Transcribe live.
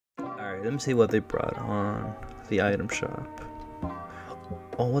Alright, let me see what they brought on the item shop.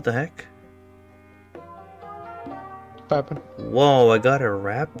 Oh, what the heck? What happened? Whoa, I got a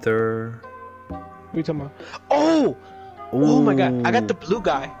raptor. What are you talking about? Oh! Ooh. Oh my god, I got the blue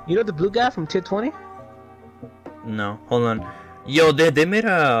guy. You know the blue guy from tier 20? No, hold on. Yo, they made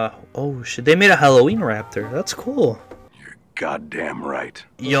a... Oh shit, they made a Halloween raptor. That's cool. You're goddamn right.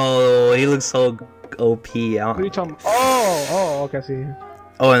 Yo, he looks so OP. What are you talking about? Oh, okay, I see.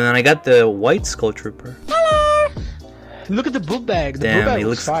 Oh, and then I got the white Skull Trooper. Look at the book bag. The book Damn, bag he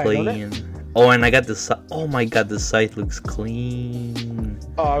looks fire, clean. Oh, and I got the... Oh my god, the scythe looks clean.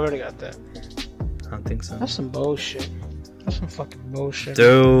 Oh, I already got that. I don't think so. That's some bullshit. That's some fucking bullshit.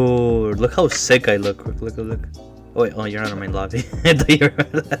 Dude, look how sick I look. Look. Oh wait, oh, you're not in my lobby. I thought you were...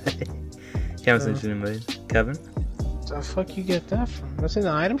 Kevin's invited. Kevin? The fuck you get that from? That's in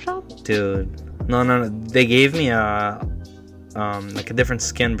the item shop? Dude. No. They gave me a... like a different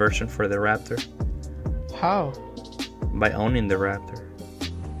skin version for the raptor. How? By owning the raptor.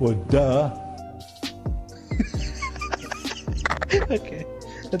 Well, duh. Okay,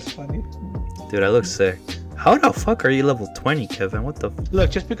 that's funny. Dude, I look sick. How the fuck are you level 20, Kevin? What the f... Look,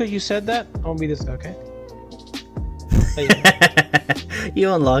 just because you said that, I won't be this guy, okay?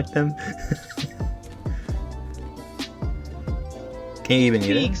 You unlocked them. Can you even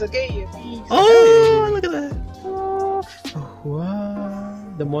eat it? Okay, Oh, look at that. Wow.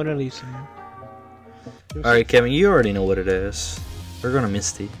 The Mona Lisa. Alright, Kevin, you already know what it is. We're gonna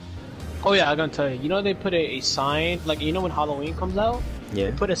Misty. Oh yeah, I'm gonna tell you. You know they put a sign, like you know when Halloween comes out?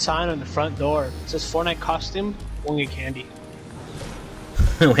 Yeah. They put a sign on the front door. It says Fortnite costume, won't get candy.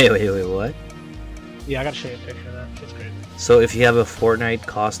 wait, what? Yeah, I gotta show you a picture of that. It's great. So if you have a Fortnite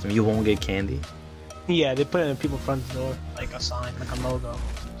costume, you won't get candy? Yeah, they put it in people's front door, like a sign, like a logo.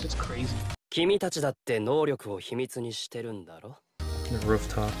 It's just crazy. 君たちだって能力を秘密にしてるんだろ? The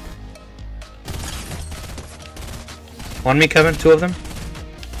rooftop. On me, Kevin? Two of them?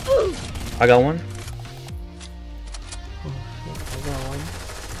 I got one.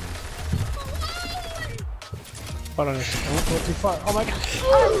 Hold on a second. What too far? Oh my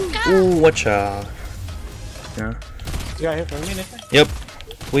god! Ooh, watch out. Yeah. You got hit for me, Nathan? Yep.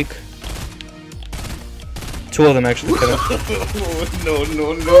 Weak. Two of them actually, Kevin.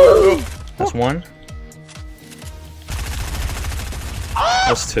 No. That's one.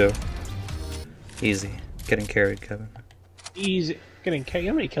 That's two. Easy. Getting carried, Kevin. Easy. Getting carried. You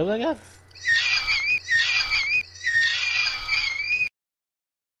know how many kills I got?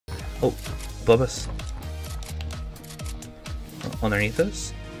 Oh, above us. Underneath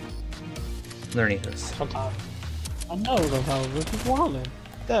us? Underneath us. On top. I know it was on top of us. It's Wallman.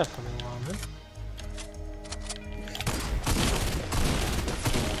 Definitely Wallman.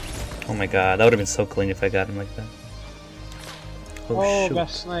 Oh my god, that would have been so clean if I got him like that. Oh, shoot. got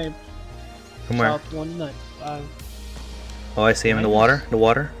sniped. From where? South 195. Oh, I see him in the water. The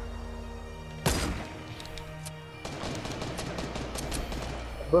water.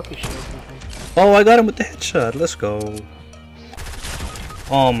 Brookie shield, I think. Oh, I got him with the headshot. Let's go.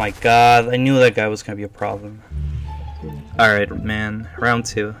 Oh my god, I knew that guy was gonna be a problem. Alright, man. Round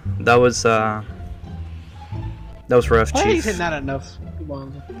two. That was rough, Why Chief. he's hitting that enough? Come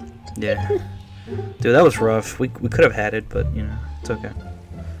on. Yeah. Dude, that was rough. We could have had it, but, you know, it's okay.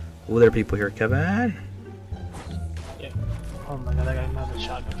 Oh, there are people here, Kevin. Yeah. Oh my god, I got another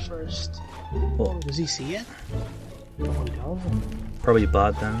shotgun first. Oh, Does he see it? Oh, he doesn't. probably a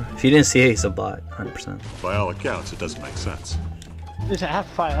bot then. If you didn't see it, he's a bot. 100%. By all accounts, it doesn't make sense. Just have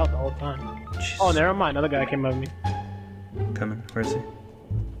 5 health the whole time. Jeez. Oh, never mind. Another guy came up with me. Coming. Where is he?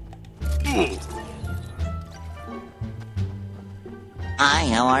 Hi,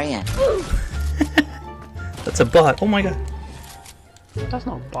 how are you? That's a bot. Oh my god. That's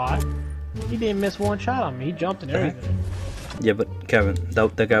not bot. He didn't miss one shot on me. He jumped and everything. Yeah, but Kevin,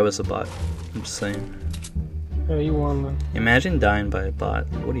 that guy was a bot. I'm just saying. Yeah, you won then. Imagine dying by a bot.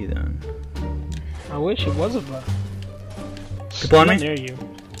 What are you doing? I wish it was a bot. People on I'm me? near you.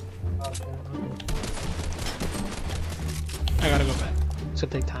 I gotta go back. It's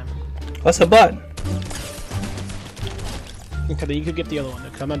gonna take time. What's a bot? Okay, you could get the other one.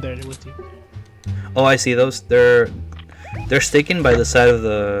 I'm not there with you. Oh, I see those. They're sticking by the side of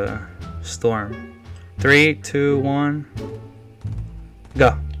the storm. 3, 2, 1,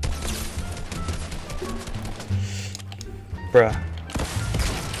 go. Bruh.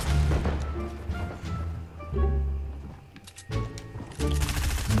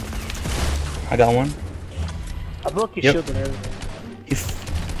 I got one. I broke your Yep. shield and everything.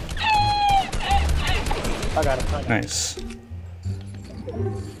 I got it. Nice.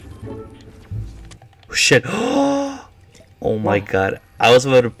 Oh, shit. Oh my god. I was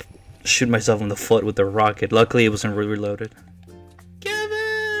about to shoot myself in the foot with the rocket. Luckily, it wasn't reloaded.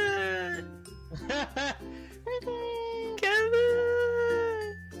 Kevin!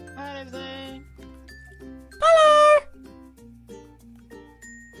 Kevin! Hi, Zane. Hello.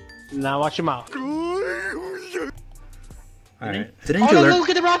 Now watch your mouth. Alright. Didn't Oh, you look, learn? look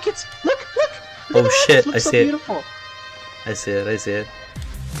at the rockets! Look! Look Oh at the shit, rockets. I Look so see it. Beautiful. I see it, I see it.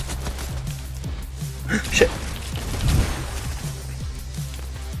 Shit.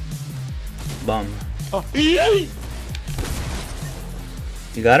 Bum. Oh, yay!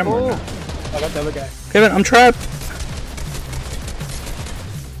 You got him or Oh, not? I got the other guy. Kevin, I'm trapped!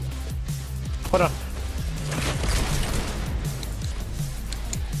 Hold on.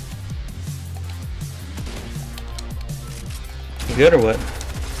 You good or what?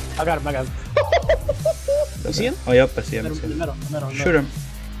 I got him, I got him. You see him? Oh, yep, I see him. I In see the him. middle, in the middle, in the Shoot middle. him.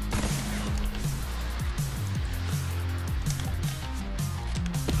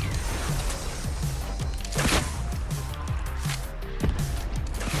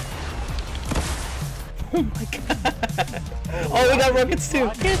 Oh my god. Oh, we got rockets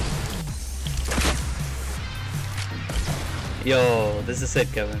too. Yo, this is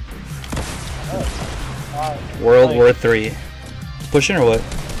it, Kevin. World War 3. Pushing or what?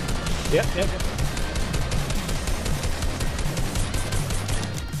 Yep, yep, yep.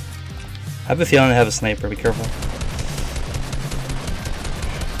 I have a feeling I have a sniper. Be careful.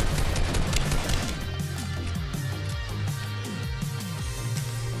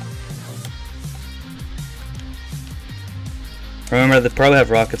 Remember, they probably have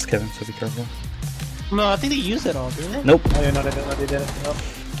rockets, Kevin, so be careful. No, I think they used it all, didn't they? Nope. Oh, yeah, no, they didn't. No, they didn't. Nope.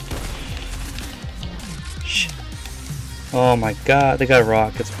 Shit. Oh my god, they got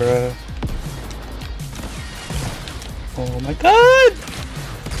rockets, bro. Oh my god!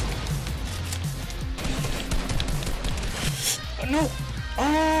 Oh, no!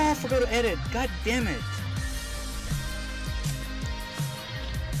 Oh, I forgot to edit. God damn it.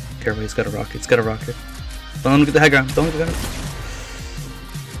 Careful, he's got a rocket. He's got a rocket. Don't let him get the high ground. Don't let him get the high ground.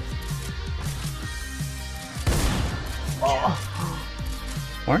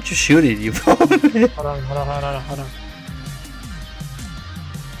 Why aren't you shooting, you Hold on, hold on, hold on, hold on.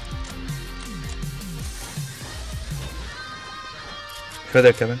 Go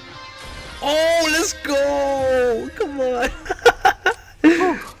there, Kevin. Oh, let's go! Come on!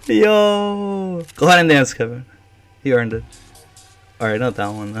 Yo! Go ahead and dance, Kevin. You earned it. Alright, not that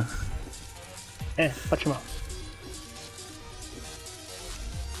one, though. Watch him out.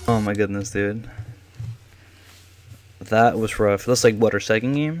 Oh my goodness, dude. That was rough. That's like, what, our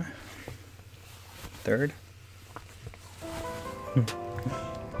second game? Third?